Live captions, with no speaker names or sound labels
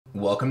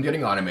Welcome to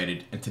Getting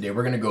Automated, and today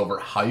we're going to go over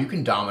how you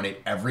can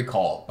dominate every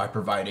call by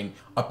providing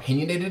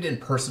opinionated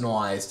and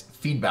personalized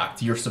feedback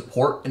to your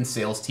support and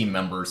sales team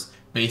members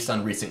based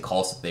on recent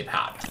calls that they've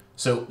had.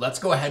 So let's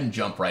go ahead and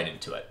jump right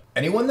into it.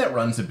 Anyone that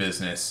runs a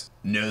business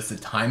knows the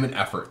time and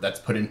effort that's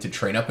put in to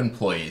train up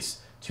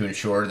employees to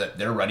ensure that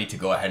they're ready to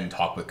go ahead and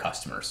talk with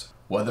customers.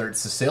 Whether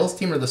it's the sales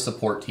team or the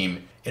support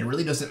team, it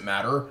really doesn't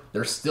matter.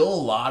 There's still a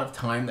lot of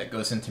time that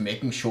goes into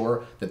making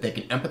sure that they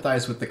can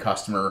empathize with the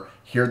customer,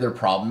 hear their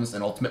problems,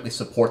 and ultimately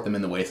support them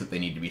in the ways that they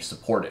need to be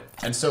supported.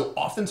 And so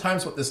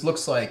oftentimes what this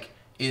looks like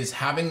is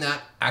having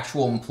that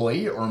actual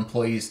employee or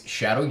employees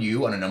shadow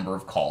you on a number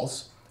of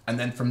calls. And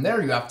then from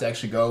there, you have to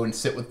actually go and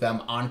sit with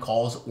them on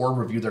calls or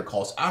review their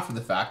calls after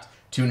the fact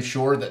to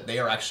ensure that they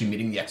are actually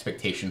meeting the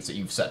expectations that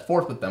you've set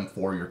forth with them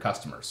for your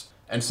customers.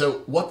 And so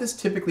what this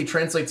typically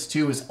translates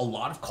to is a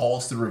lot of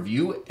calls to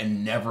review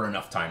and never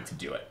enough time to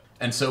do it.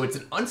 And so it's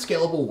an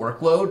unscalable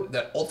workload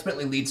that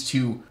ultimately leads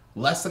to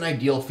less than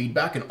ideal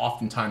feedback and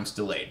oftentimes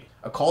delayed.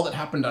 A call that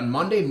happened on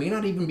Monday may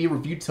not even be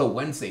reviewed till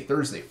Wednesday,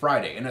 Thursday,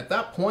 Friday. And at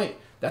that point,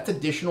 that's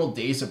additional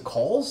days of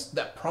calls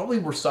that probably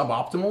were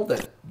suboptimal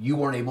that you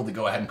weren't able to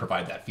go ahead and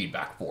provide that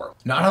feedback for.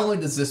 Not only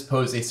does this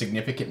pose a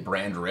significant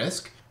brand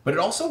risk, but it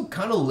also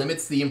kind of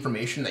limits the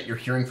information that you're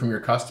hearing from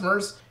your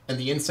customers and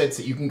the insights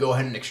that you can go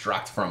ahead and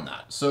extract from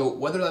that. So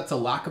whether that's a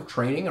lack of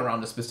training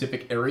around a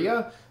specific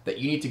area that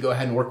you need to go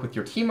ahead and work with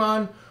your team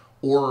on,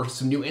 or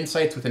some new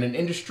insights within an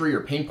industry or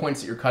pain points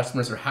that your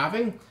customers are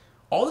having,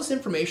 all this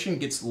information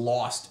gets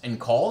lost in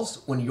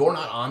calls when you're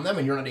not on them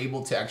and you're not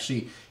able to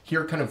actually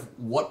hear kind of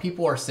what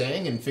people are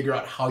saying and figure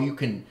out how you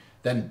can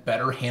then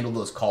better handle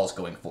those calls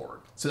going forward.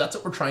 So that's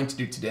what we're trying to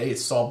do today,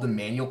 is solve the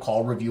manual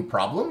call review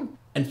problem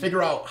and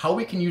figure out how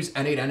we can use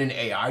n8n and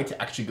AI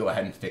to actually go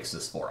ahead and fix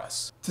this for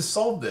us. To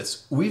solve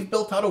this, we've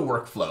built out a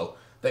workflow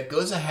that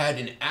goes ahead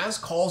and as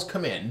calls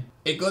come in,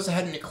 it goes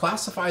ahead and it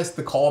classifies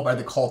the call by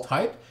the call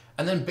type,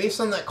 and then based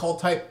on that call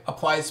type,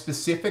 applies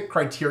specific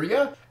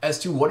criteria as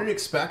to what it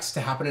expects to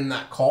happen in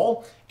that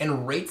call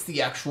and rates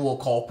the actual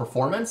call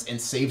performance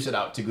and saves it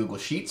out to Google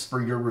Sheets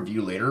for your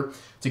review later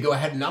to go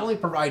ahead and not only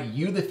provide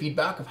you the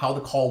feedback of how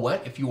the call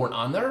went if you weren't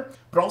on there,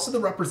 but also the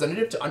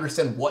representative to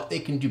understand what they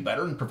can do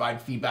better and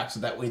provide feedback so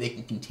that way they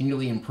can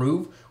continually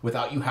improve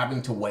without you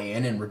having to weigh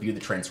in and review the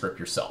transcript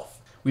yourself.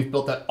 We've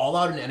built that all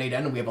out in n8n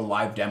and we have a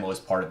live demo as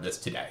part of this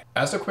today.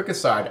 As a quick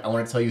aside, I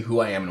want to tell you who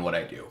I am and what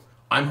I do.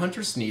 I'm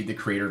Hunter Sneed, the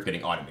creator of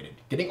Getting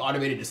Automated. Getting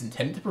Automated is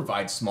intended to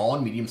provide small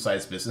and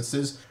medium-sized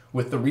businesses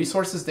with the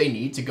resources they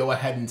need to go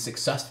ahead and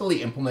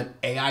successfully implement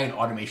AI and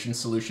automation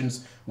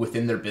solutions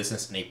within their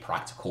business in a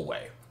practical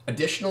way.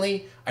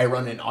 Additionally, I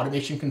run an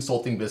automation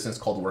consulting business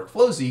called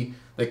Workflowzy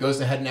that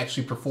goes ahead and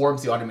actually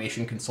performs the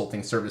automation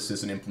consulting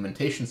services and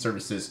implementation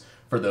services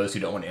for those who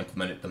don't want to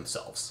implement it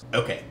themselves.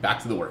 Okay, back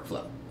to the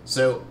workflow.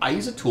 So I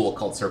use a tool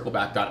called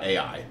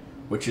Circleback.ai,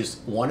 which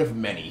is one of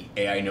many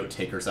AI note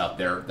takers out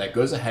there that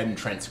goes ahead and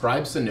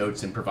transcribes the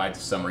notes and provides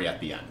a summary at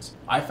the end.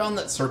 I found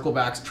that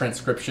Circleback's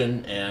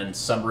transcription and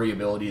summary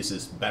abilities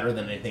is better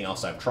than anything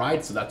else I've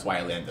tried, so that's why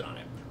I landed on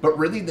it. But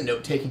really the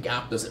note-taking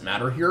app doesn't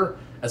matter here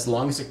as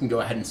long as it can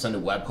go ahead and send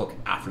a webhook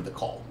after the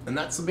call. And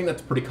that's something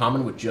that's pretty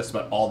common with just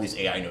about all these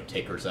AI note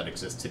takers that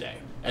exist today.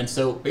 And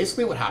so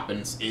basically what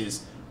happens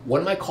is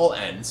when my call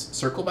ends,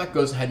 Circleback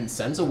goes ahead and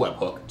sends a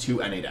webhook to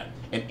n8n.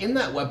 And in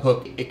that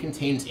webhook, it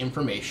contains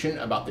information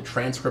about the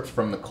transcript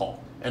from the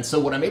call. And so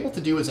what I'm able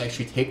to do is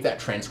actually take that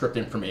transcript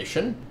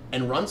information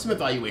and run some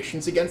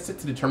evaluations against it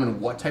to determine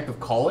what type of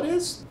call it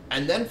is.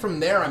 And then from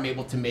there, I'm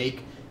able to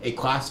make a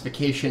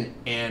classification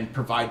and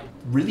provide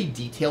really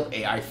detailed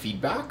AI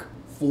feedback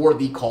for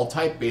the call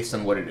type based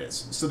on what it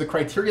is. So the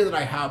criteria that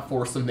I have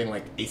for something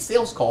like a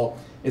sales call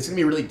is going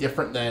to be really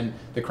different than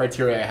the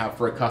criteria I have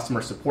for a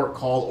customer support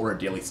call or a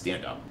daily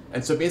stand-up.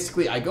 And so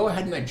basically I go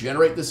ahead and I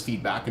generate this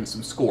feedback and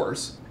some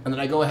scores, and then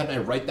I go ahead and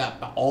I write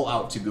that all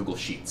out to Google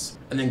Sheets.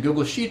 And then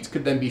Google Sheets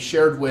could then be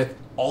shared with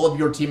all of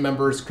your team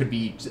members, could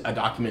be a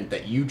document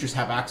that you just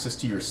have access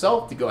to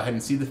yourself to go ahead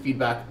and see the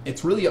feedback.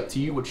 It's really up to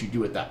you what you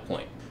do at that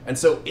point. And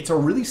so it's a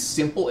really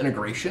simple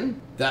integration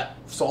that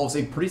solves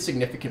a pretty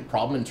significant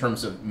problem in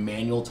terms of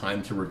manual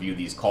time to review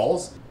these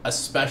calls,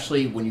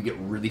 especially when you get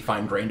really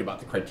fine-grained about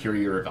the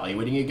criteria you're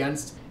evaluating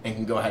against and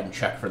can go ahead and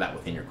check for that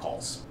within your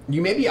calls.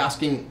 You may be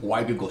asking,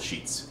 why Google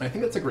Sheets? And I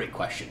think that's a great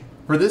question.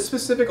 For this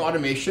specific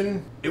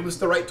automation, it was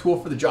the right tool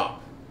for the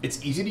job.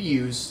 It's easy to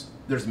use,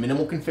 there's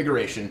minimal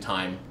configuration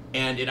time,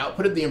 and it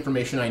outputted the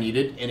information I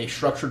needed in a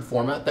structured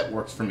format that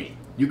works for me.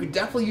 You could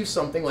definitely use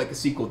something like a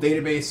SQL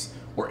database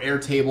or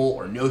Airtable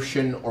or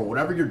Notion or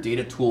whatever your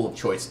data tool of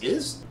choice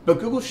is, but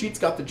Google Sheets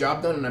got the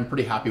job done and I'm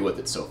pretty happy with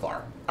it so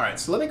far. All right,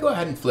 so let me go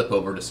ahead and flip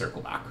over to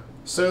Circleback.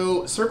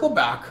 So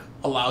Circleback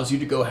allows you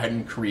to go ahead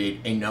and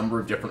create a number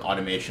of different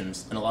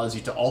automations and allows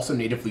you to also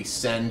natively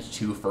send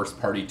to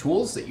first-party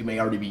tools that you may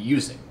already be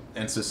using.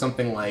 And so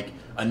something like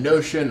a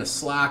Notion, a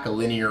Slack, a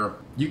Linear,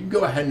 you can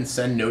go ahead and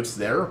send notes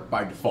there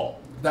by default.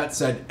 That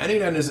said,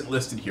 n8n isn't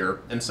listed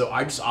here, and so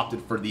I just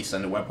opted for the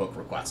send a webhook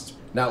request.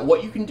 Now,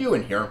 what you can do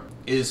in here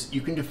is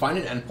you can define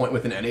an endpoint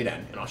with an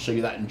n8n, and I'll show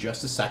you that in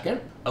just a second,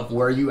 of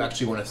where you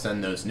actually want to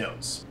send those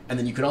notes. And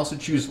then you can also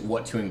choose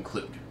what to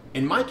include.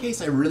 In my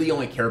case, I really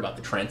only care about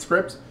the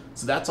transcript,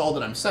 so that's all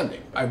that I'm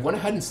sending. I went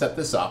ahead and set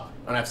this up,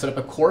 and I've set up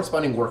a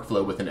corresponding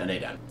workflow with an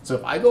n8n. So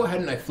if I go ahead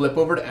and I flip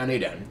over to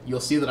n8n, you'll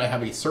see that I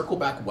have a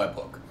Circleback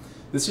webhook.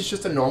 This is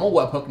just a normal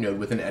webhook node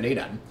with an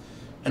n8n.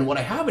 And what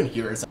I have in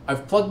here is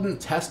I've plugged in the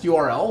test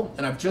URL,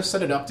 and I've just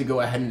set it up to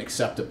go ahead and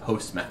accept a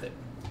post method.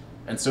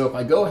 And so if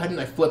I go ahead and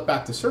I flip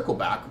back to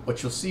Circleback,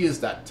 what you'll see is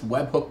that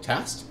webhook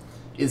test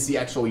is the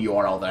actual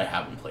URL that I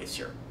have in place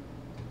here.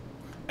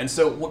 And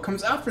so what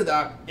comes after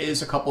that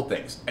is a couple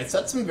things. I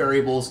set some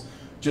variables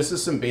just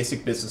as some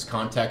basic business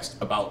context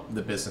about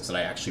the business that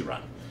I actually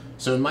run.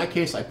 So in my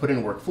case, I put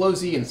in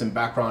workflowsy and some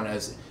background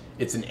as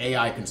it's an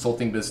AI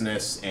consulting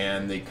business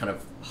and the kind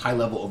of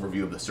high-level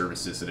overview of the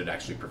services that it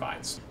actually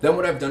provides. Then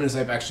what I've done is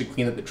I've actually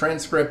cleaned up the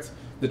transcript.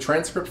 The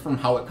transcript from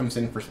how it comes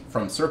in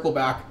from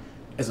Circleback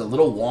is a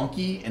little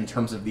wonky in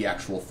terms of the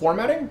actual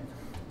formatting.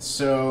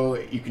 So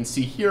you can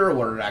see here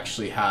where it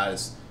actually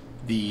has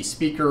the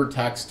speaker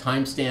text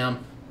timestamp,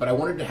 but I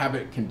wanted to have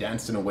it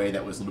condensed in a way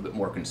that was a little bit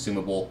more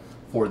consumable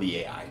for the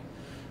AI.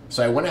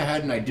 So I went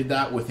ahead and I did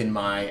that within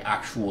my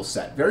actual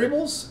set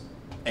variables,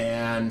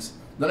 and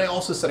then I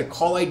also set a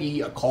call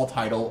ID, a call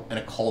title, and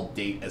a call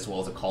date, as well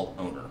as a call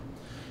owner.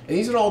 And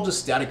these are all just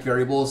static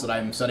variables that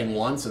I'm setting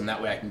once, and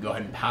that way I can go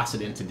ahead and pass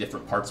it into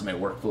different parts of my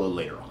workflow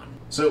later on.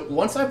 So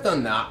once I've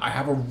done that, I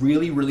have a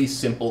really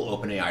simple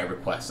OpenAI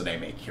request that I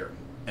make here.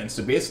 And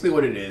so basically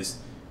what it is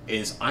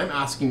I'm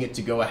asking it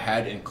to go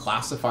ahead and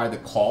classify the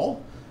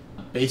call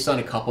based on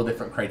a couple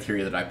different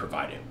criteria that I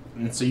provided.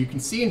 And so you can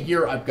see in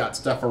here, I've got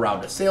stuff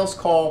around a sales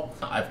call,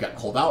 I've got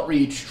cold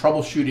outreach,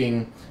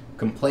 troubleshooting,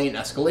 complaint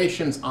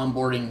escalations,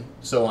 onboarding,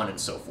 so on and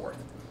so forth.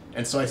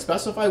 And so I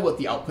specify what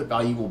the output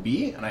value will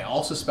be, and I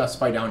also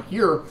specify down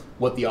here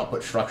what the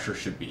output structure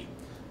should be.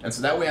 And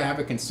so that way I have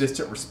a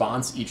consistent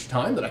response each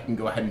time that I can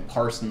go ahead and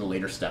parse in the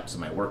later steps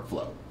of my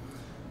workflow.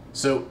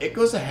 So it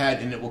goes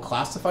ahead and it will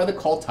classify the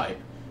call type,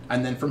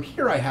 and then from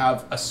here I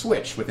have a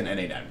switch with an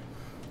n8n.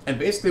 And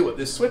basically what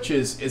this switch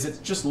is it's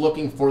just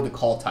looking for the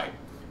call type.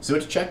 So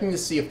it's checking to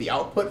see if the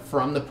output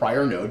from the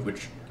prior node,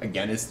 which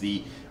again is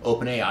the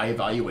OpenAI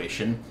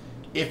evaluation,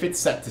 if it's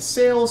set to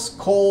sales,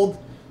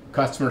 cold,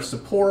 customer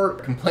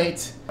support,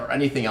 complaint, or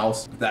anything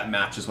else that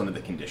matches one of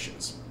the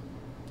conditions.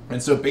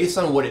 And so based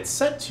on what it's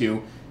set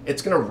to,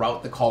 it's going to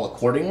route the call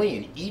accordingly,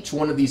 and each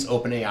one of these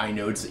OpenAI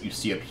nodes that you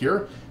see up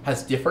here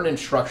has different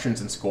instructions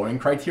and scoring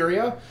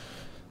criteria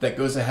that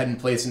goes ahead and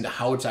plays into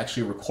how it's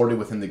actually recorded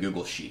within the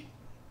Google Sheet.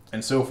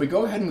 And so if we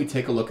go ahead and we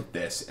take a look at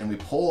this and we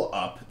pull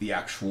up the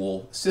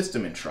actual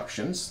system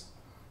instructions,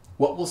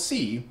 what we'll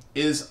see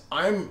is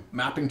I'm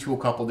mapping to a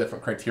couple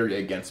different criteria,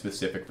 again,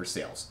 specific for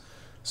sales.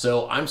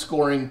 So I'm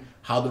scoring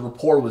how the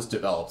rapport was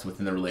developed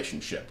within the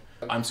relationship.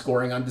 I'm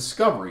scoring on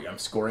discovery. I'm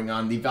scoring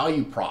on the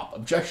value prop,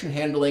 objection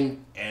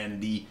handling,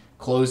 and the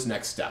close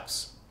next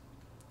steps.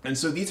 And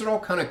so these are all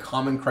kind of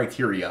common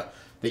criteria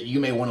that you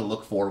may want to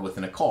look for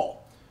within a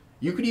call.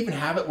 You could even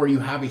have it where you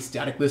have a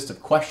static list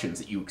of questions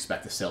that you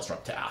expect a sales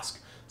rep to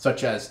ask,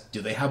 such as,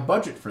 do they have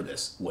budget for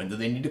this? When do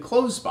they need to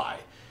close by?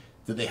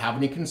 Do they have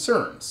any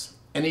concerns?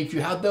 And if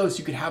you had those,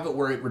 you could have it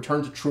where it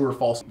returns a true or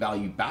false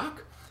value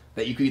back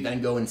that you could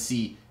then go and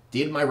see,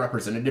 did my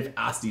representative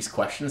ask these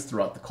questions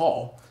throughout the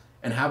call?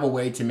 And have a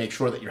way to make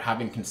sure that you're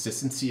having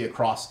consistency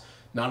across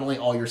not only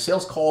all your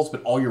sales calls,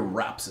 but all your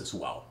reps as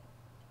well.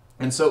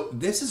 And so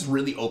this is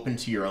really open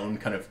to your own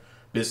kind of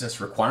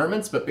business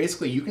requirements, but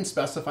basically you can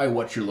specify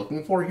what you're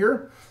looking for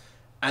here.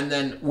 And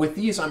then with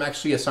these, I'm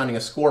actually assigning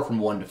a score from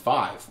 1 to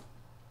 5.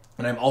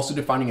 And I'm also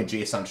defining a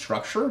JSON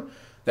structure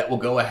that will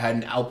go ahead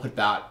and output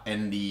that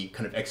in the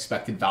kind of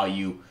expected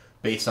value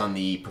based on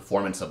the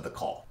performance of the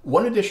call.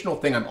 One additional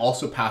thing I'm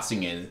also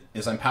passing in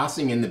is I'm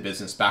passing in the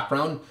business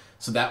background.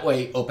 So that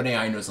way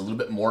OpenAI knows a little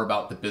bit more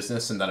about the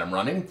business and that I'm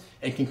running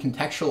and can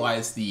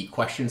contextualize the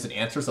questions and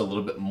answers a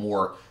little bit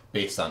more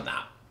based on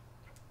that.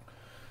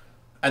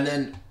 And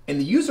then in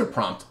the user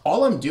prompt,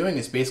 all I'm doing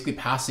is basically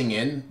passing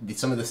in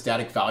some of the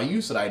static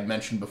values that I had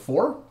mentioned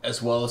before,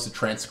 as well as the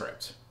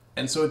transcript.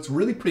 And so it's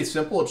really pretty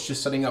simple. It's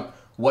just setting up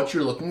what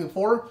you're looking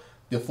for,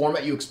 the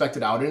format you expect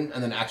it out in,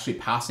 and then actually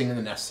passing in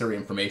the necessary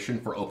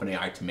information for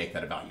OpenAI to make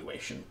that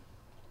evaluation.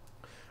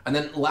 And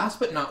then last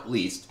but not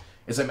least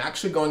is I'm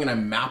actually going and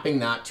I'm mapping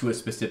that to a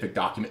specific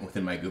document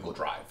within my Google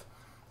Drive.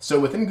 So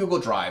within Google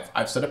Drive,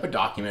 I've set up a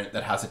document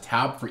that has a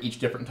tab for each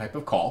different type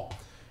of call,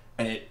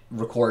 and it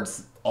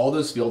records all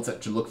those fields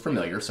that should look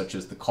familiar, such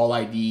as the call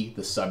ID,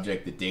 the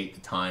subject, the date,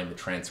 the time, the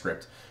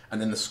transcript, and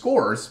then the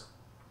scores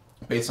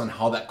based on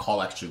how that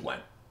call actually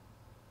went.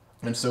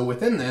 And so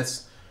within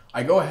this,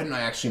 I go ahead and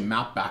I actually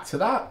map back to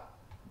that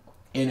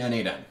in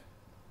n8n.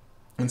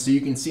 And so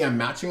you can see I'm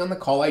matching on the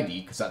call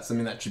ID because that's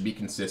something that should be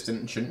consistent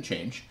and shouldn't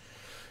change.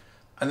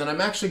 And then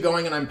I'm actually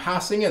going and I'm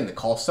passing in the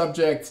call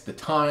subject, the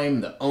time,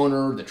 the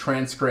owner, the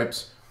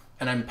transcripts,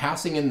 and I'm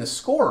passing in the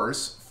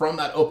scores from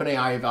that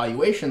OpenAI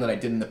evaluation that I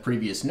did in the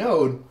previous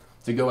node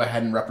to go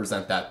ahead and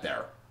represent that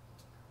there.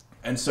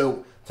 And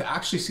so to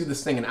actually see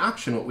this thing in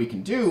action, what we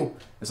can do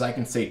is I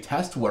can say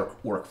test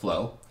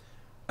workflow,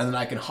 and then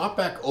I can hop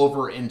back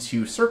over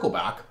into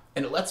Circleback,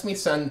 and it lets me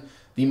send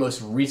the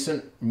most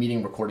recent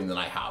meeting recording that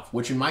I have,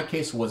 which in my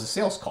case was a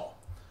sales call.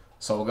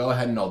 So we'll go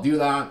ahead and I'll do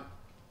that.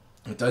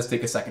 It does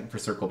take a second for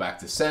Circleback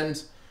to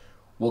send.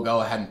 We'll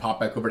go ahead and pop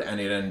back over to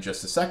n8n in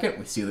just a second.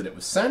 We see that it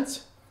was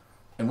sent.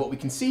 And what we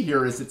can see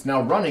here is it's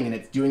now running and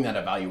it's doing that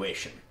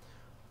evaluation.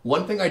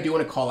 One thing I do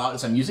want to call out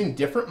is I'm using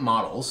different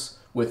models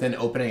within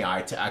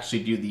OpenAI to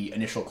actually do the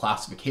initial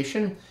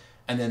classification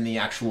and then the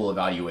actual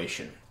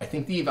evaluation. I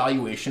think the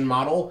evaluation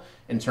model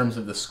in terms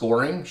of the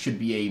scoring should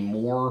be a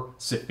more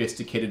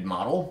sophisticated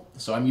model.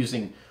 So I'm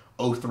using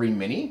O3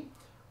 mini,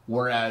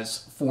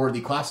 whereas for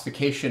the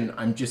classification,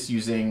 I'm just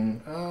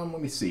using, I'm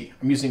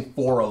using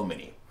 4.0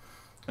 mini.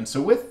 And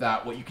so with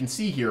that, what you can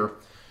see here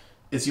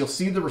is you'll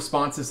see the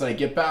responses that I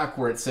get back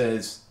where it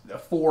says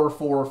 4,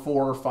 4,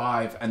 4,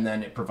 5, and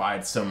then it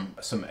provides some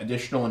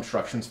additional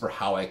instructions for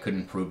how I could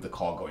improve the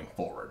call going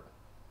forward.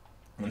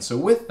 And so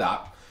with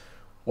that,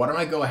 why don't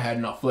I go ahead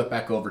and I'll flip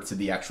back over to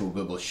the actual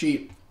Google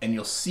Sheet, and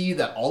you'll see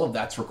that all of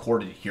that's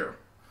recorded here.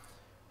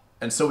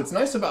 And so what's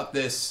nice about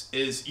this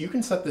is you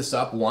can set this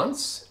up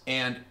once,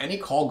 and any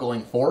call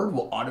going forward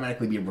will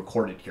automatically be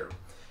recorded here.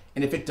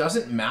 And if it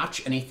doesn't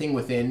match anything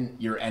within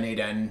your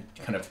n8n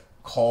kind of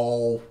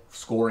call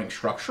scoring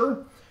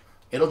structure,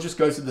 it'll just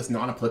go to this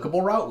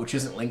non-applicable route, which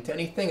isn't linked to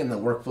anything, and the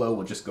workflow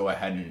will just go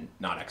ahead and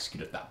not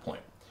execute at that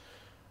point.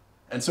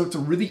 And so it's a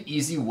really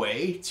easy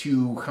way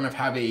to kind of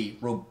have a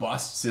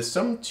robust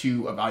system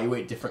to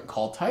evaluate different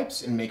call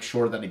types and make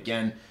sure that,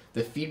 again,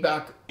 the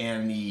feedback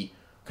and the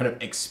kind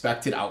of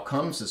expected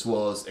outcomes, as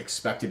well as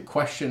expected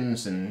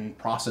questions and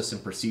process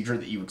and procedure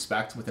that you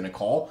expect within a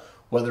call,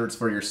 whether it's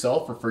for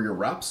yourself or for your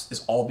reps,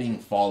 is all being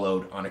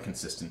followed on a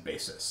consistent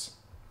basis.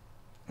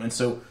 And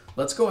so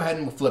let's go ahead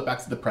and we'll flip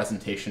back to the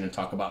presentation and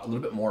talk about a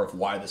little bit more of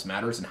why this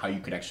matters and how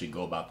you could actually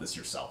go about this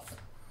yourself.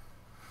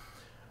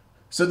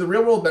 So the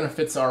real world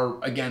benefits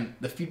are, again,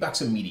 the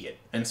feedback's immediate.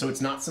 And so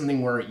it's not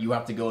something where you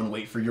have to go and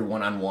wait for your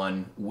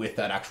one-on-one with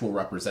that actual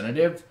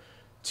representative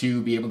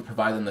to be able to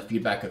provide them the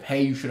feedback of,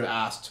 hey, you should have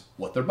asked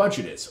what their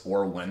budget is,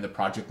 or when the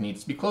project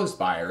needs to be closed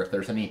by, or if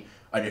there's any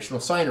additional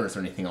signers or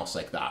anything else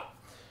like that.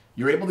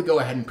 You're able to go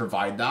ahead and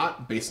provide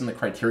that based on the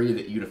criteria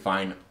that you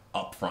define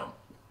upfront.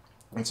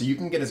 And so you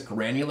can get as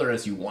granular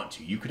as you want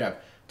to. You could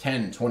have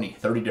 10, 20,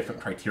 30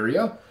 different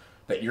criteria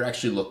that you're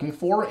actually looking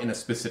for in a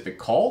specific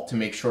call to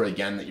make sure,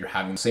 again, that you're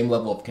having the same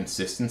level of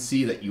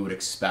consistency that you would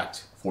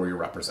expect for your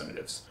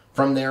representatives.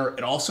 From there,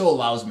 it also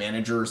allows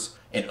managers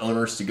and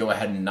owners to go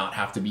ahead and not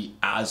have to be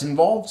as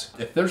involved.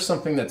 If there's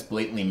something that's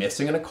blatantly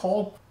missing in a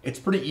call, it's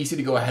pretty easy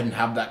to go ahead and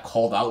have that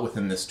called out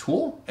within this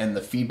tool and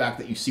the feedback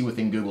that you see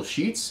within Google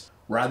Sheets,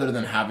 rather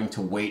than having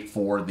to wait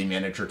for the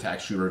manager to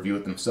actually review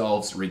it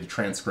themselves, read the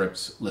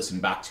transcripts, listen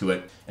back to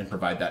it, and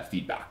provide that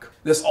feedback.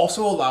 This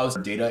also allows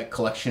data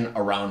collection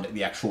around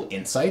the actual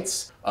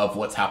insights of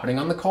what's happening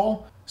on the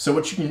call. So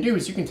what you can do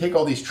is you can take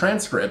all these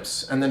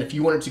transcripts, and then if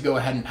you wanted to go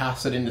ahead and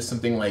pass it into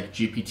something like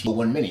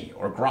GPT-1 Mini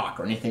or Grok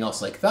or anything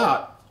else like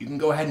that, you can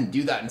go ahead and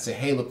do that and say,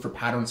 hey, look for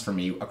patterns for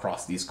me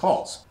across these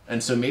calls.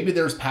 And so maybe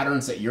there's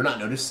patterns that you're not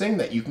noticing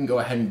that you can go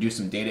ahead and do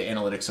some data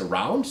analytics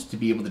around to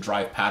be able to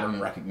drive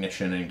pattern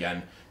recognition and,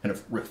 again, kind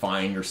of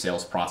refine your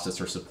sales process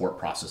or support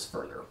process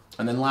further.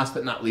 And then last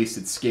but not least,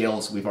 it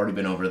scales. We've already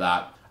been over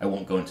that. I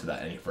won't go into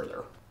that any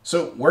further.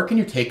 So where can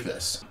you take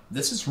this?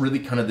 This is really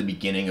kind of the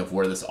beginning of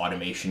where this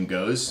automation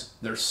goes.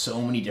 There's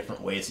so many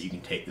different ways that you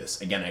can take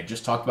this. Again, I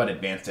just talked about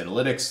advanced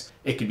analytics.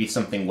 It could be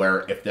something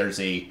where if there's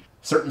a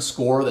certain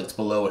score that's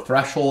below a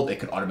threshold, it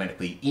could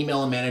automatically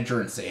email a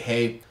manager and say,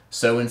 hey,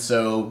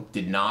 so-and-so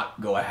did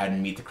not go ahead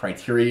and meet the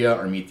criteria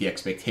or meet the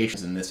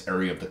expectations in this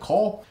area of the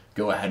call.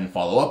 Go ahead and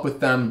follow up with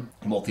them.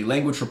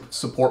 Multi-language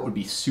support would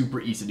be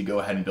super easy to go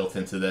ahead and build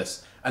into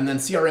this. And then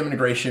CRM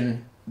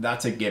integration,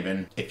 that's a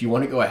given. If you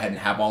want to go ahead and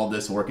have all of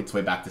this work its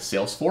way back to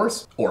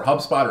Salesforce or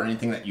HubSpot or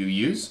anything that you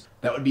use,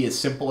 that would be as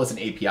simple as an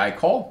API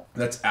call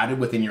that's added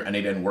within your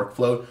n8n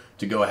workflow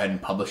to go ahead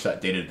and publish that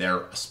data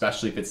there,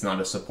 especially if it's not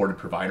a supported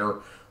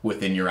provider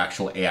within your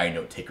actual AI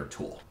note-taker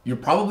tool. You're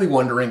probably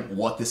wondering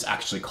what this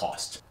actually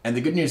cost. And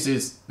the good news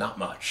is not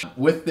much.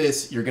 With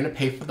this, you're gonna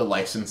pay for the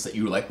license that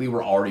you likely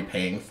were already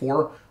paying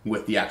for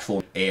with the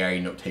actual AI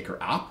note-taker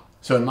app.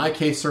 So in my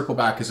case,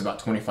 Circleback is about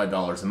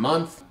 $25 a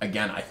month.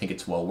 Again, I think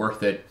it's well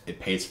worth it. It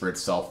pays for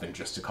itself in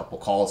just a couple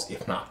calls,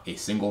 if not a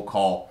single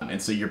call.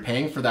 And so you're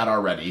paying for that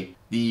already.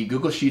 The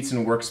Google Sheets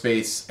and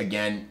Workspace,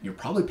 again, you're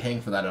probably paying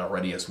for that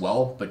already as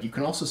well, but you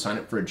can also sign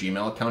up for a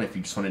Gmail account if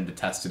you just wanted to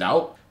test it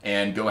out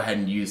and go ahead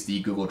and use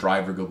the Google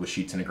Drive or Google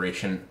Sheets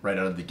integration right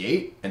out of the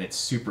gate. And it's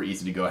super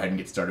easy to go ahead and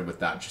get started with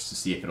that just to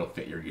see if it'll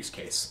fit your use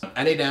case.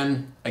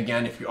 n8n,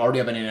 again, if you already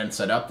have n8n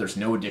set up, there's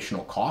no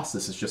additional cost.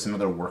 This is just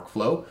another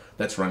workflow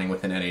that's running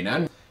within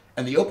n8n.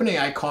 And the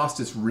OpenAI cost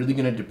is really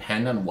going to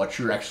depend on what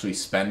you're actually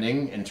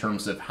spending in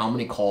terms of how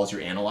many calls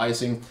you're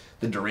analyzing,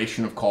 the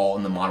duration of call,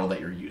 and the model that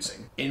you're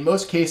using. In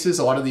most cases,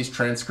 a lot of these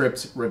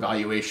transcript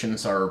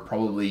evaluations are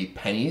probably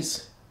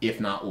pennies, if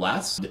not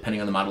less, depending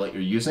on the model that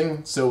you're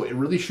using. So it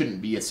really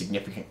shouldn't be a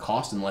significant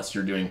cost unless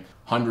you're doing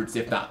hundreds,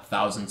 if not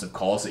thousands of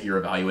calls that you're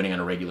evaluating on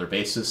a regular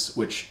basis,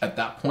 which at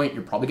that point,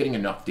 you're probably getting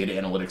enough data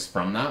analytics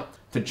from that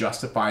to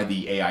justify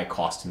the AI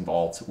cost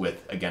involved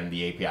with, again,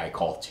 the API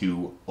call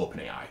to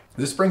OpenAI.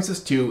 This brings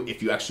us to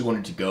if you actually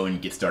wanted to go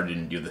and get started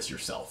and do this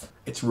yourself.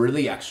 It's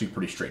really actually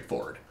pretty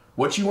straightforward.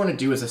 What you want to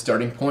do as a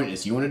starting point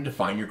is you want to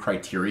define your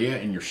criteria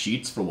in your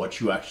sheets for what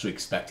you actually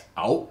expect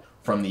out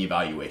from the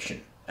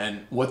evaluation.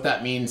 And what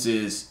that means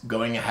is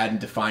going ahead and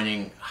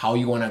defining how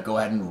you want to go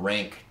ahead and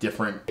rank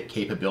different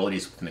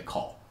capabilities within the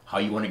call, how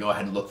you want to go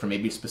ahead and look for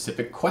maybe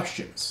specific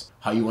questions,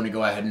 how you want to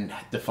go ahead and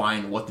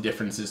define what the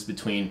difference is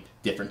between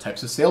different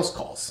types of sales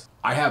calls.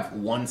 I have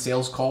one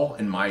sales call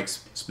in my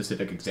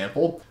specific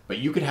example, but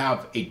you could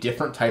have a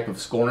different type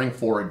of scoring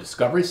for a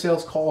discovery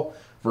sales call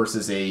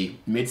versus a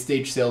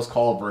mid-stage sales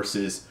call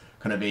versus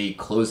kind of a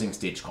closing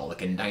stage call,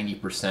 like a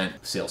 90%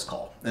 sales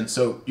call. And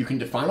so you can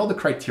define all the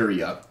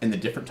criteria and the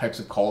different types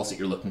of calls that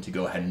you're looking to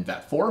go ahead and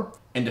vet for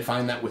and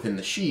define that within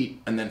the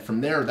sheet. And then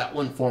from there, that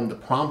will inform the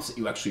prompts that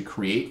you actually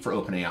create for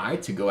OpenAI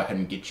to go ahead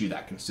and get you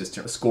that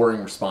consistent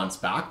scoring response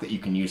back that you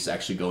can use to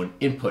actually go and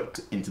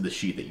input into the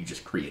sheet that you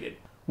just created.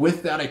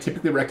 With that, I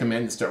typically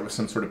recommend to start with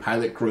some sort of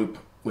pilot group.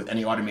 With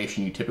any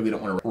automation, you typically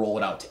don't want to roll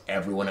it out to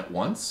everyone at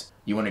once.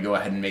 You want to go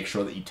ahead and make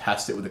sure that you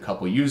test it with a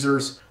couple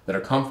users that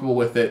are comfortable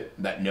with it,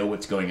 that know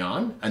what's going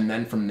on, and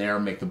then from there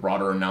make the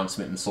broader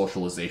announcement and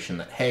socialization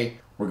that, hey,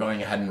 we're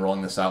going ahead and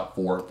rolling this out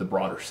for the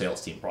broader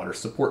sales team, broader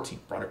support team,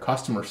 broader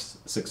customer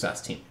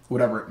success team,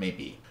 whatever it may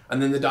be.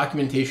 And then the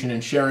documentation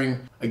and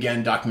sharing,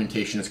 again,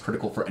 documentation is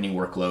critical for any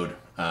workload.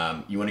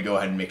 You want to go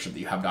ahead and make sure that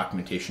you have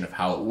documentation of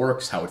how it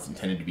works, how it's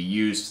intended to be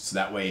used, so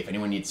that way if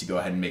anyone needs to go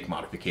ahead and make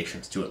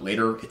modifications to it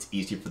later, it's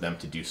easier for them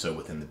to do so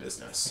within the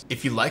business.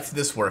 If you liked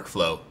this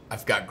workflow,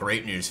 I've got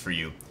great news for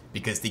you,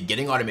 because the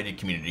Getting Automated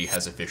community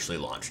has officially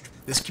launched.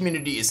 This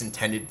community is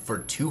intended for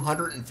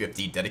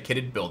 250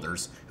 dedicated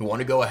builders who want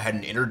to go ahead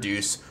and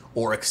introduce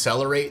or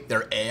accelerate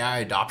their AI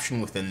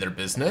adoption within their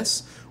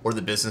business or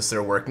the business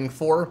they're working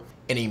for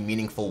in a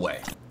meaningful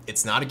way.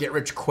 It's not a get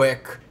rich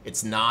quick.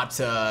 It's not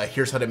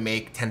here's how to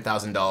make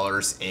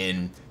 $10,000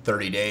 in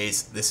 30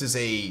 days. This is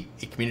a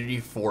community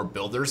for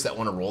builders that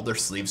want to roll their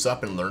sleeves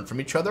up and learn from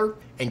each other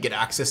and get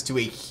access to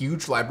a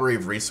huge library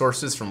of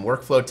resources from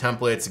workflow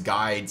templates,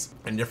 guides,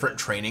 and different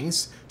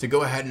trainings to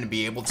go ahead and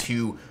be able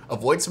to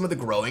avoid some of the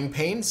growing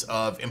pains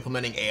of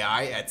implementing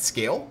AI at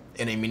scale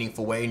in a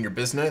meaningful way in your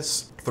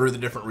business through the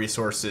different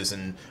resources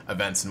and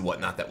events and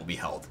whatnot that will be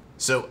held.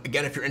 So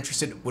again, if you're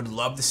interested, would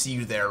love to see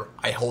you there.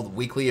 I hold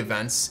weekly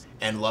events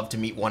and love to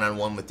meet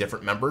one-on-one with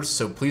different members.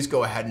 So please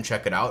go ahead and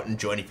check it out and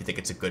join if you think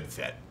it's a good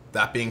fit.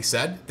 That being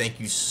said, thank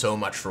you so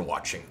much for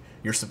watching.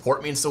 Your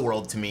support means the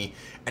world to me.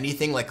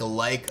 Anything like a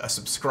like, a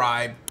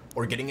subscribe,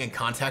 or getting in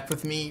contact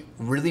with me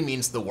really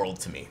means the world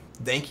to me.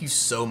 Thank you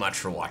so much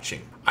for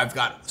watching. I've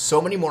got so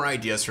many more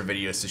ideas for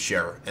videos to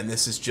share, and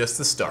this is just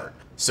the start.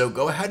 So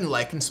go ahead and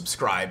like and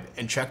subscribe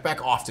and check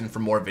back often for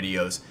more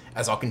videos,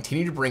 as I'll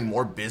continue to bring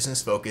more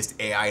business-focused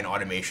AI and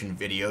automation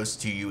videos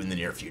to you in the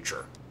near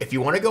future. If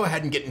you want to go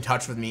ahead and get in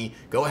touch with me,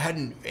 go ahead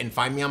and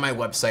find me on my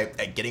website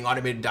at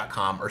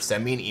gettingautomated.com or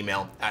send me an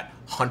email at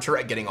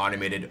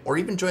hunter@gettingautomated, or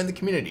even join the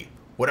community.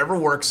 Whatever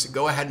works,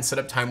 go ahead and set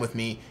up time with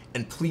me,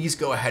 and please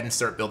go ahead and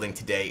start building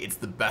today. It's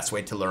the best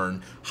way to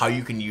learn how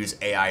you can use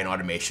AI and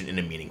automation in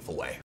a meaningful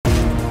way.